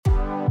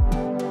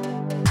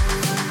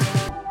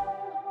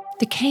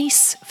The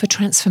case for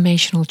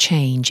transformational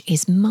change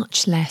is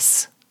much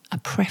less a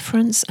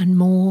preference and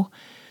more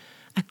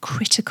a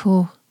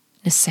critical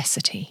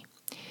necessity.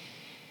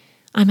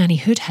 I'm Anni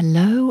Hood.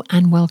 Hello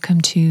and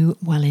welcome to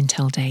Well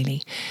Intel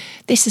Daily.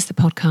 This is the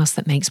podcast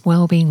that makes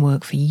wellbeing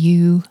work for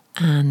you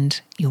and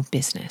your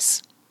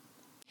business.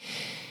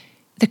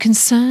 The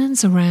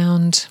concerns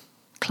around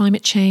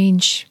climate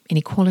change,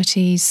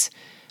 inequalities,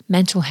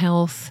 mental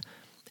health,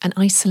 and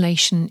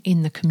isolation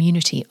in the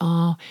community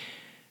are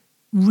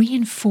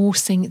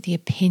reinforcing the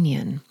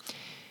opinion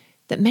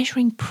that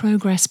measuring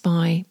progress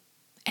by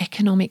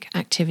economic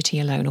activity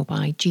alone or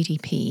by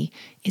GDP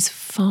is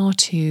far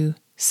too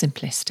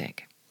simplistic.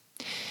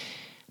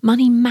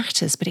 Money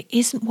matters, but it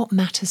isn't what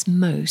matters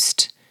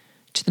most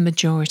to the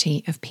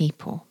majority of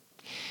people.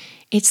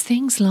 It's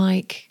things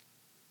like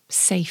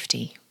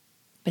safety,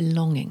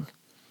 belonging,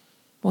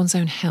 one's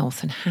own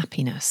health and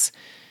happiness,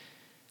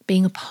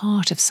 being a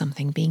part of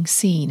something, being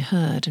seen,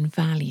 heard and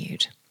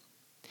valued.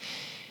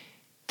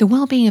 The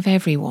well-being of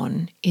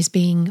everyone is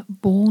being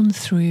born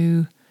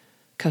through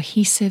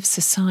cohesive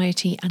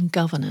society and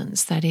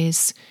governance that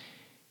is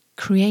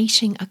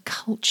creating a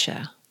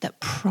culture that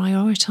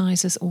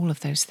prioritises all of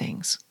those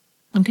things.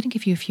 I'm going to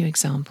give you a few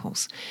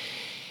examples.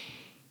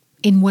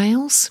 In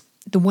Wales,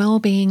 the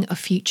Wellbeing of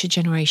Future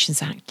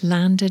Generations Act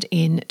landed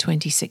in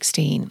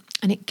 2016,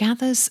 and it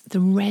gathers the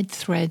red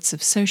threads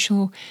of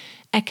social,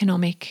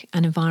 economic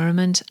and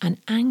environment and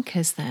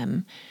anchors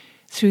them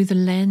through the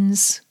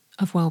lens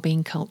of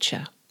wellbeing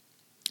culture.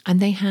 And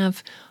they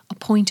have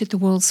appointed the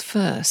world's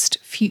first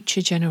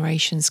Future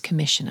Generations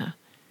Commissioner.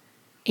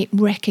 It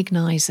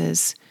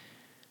recognises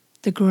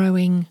the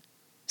growing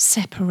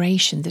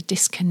separation, the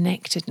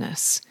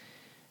disconnectedness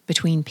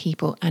between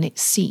people, and it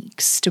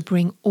seeks to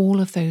bring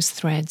all of those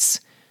threads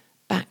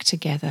back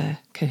together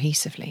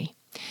cohesively.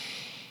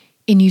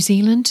 In New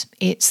Zealand,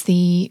 it's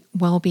the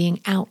Wellbeing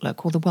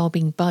Outlook or the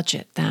Wellbeing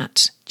Budget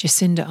that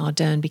Jacinda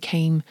Ardern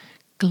became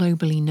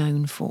globally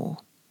known for.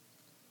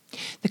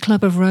 The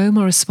Club of Rome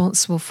are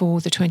responsible for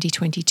the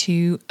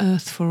 2022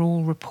 Earth for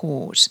All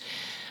report,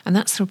 and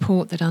that's the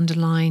report that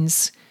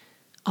underlines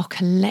our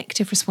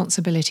collective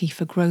responsibility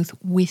for growth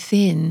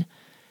within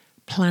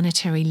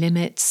planetary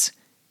limits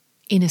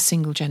in a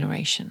single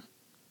generation.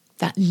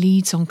 That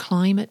leads on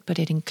climate, but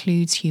it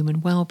includes human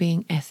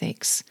well-being,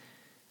 ethics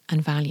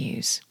and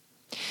values.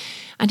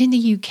 And in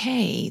the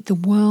UK, the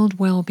World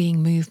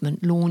Wellbeing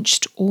Movement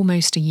launched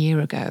almost a year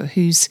ago,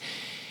 whose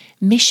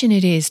mission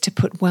it is to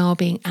put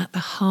well-being at the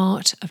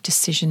heart of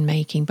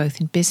decision-making,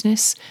 both in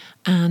business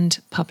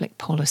and public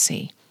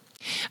policy.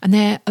 And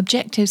their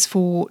objectives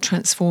for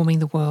transforming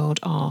the world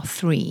are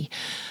three.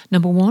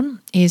 Number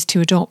one is to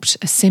adopt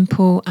a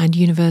simple and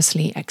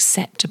universally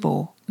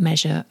acceptable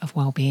measure of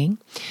well-being.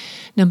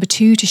 Number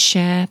two, to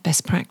share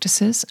best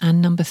practices.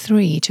 And number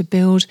three, to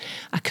build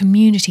a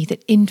community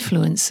that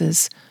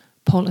influences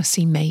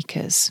policy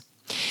makers.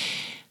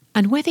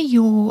 And whether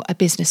you're a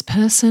business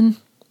person,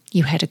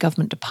 you head a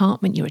government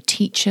department, you're a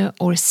teacher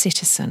or a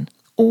citizen,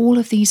 all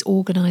of these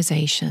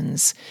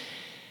organisations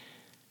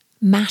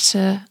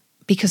matter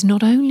because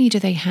not only do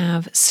they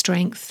have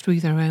strength through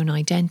their own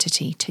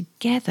identity,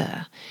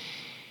 together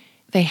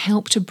they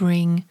help to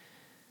bring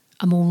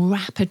a more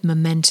rapid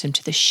momentum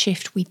to the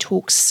shift we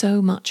talk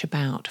so much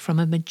about from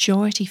a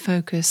majority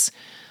focus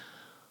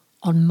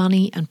on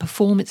money and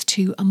performance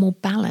to a more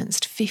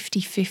balanced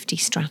 50-50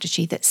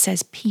 strategy that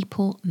says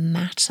people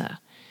matter.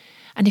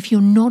 And if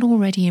you're not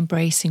already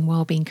embracing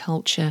wellbeing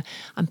culture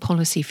and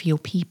policy for your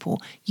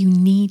people, you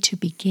need to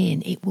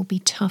begin. It will be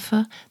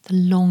tougher the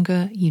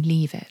longer you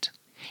leave it.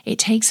 It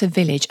takes a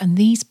village, and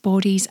these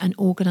bodies and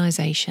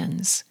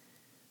organisations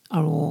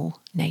are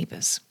all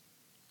neighbours.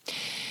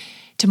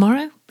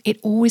 Tomorrow, it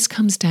always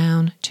comes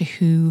down to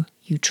who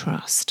you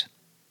trust.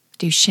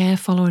 Do share,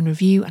 follow and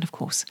review, and of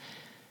course,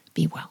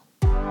 be well.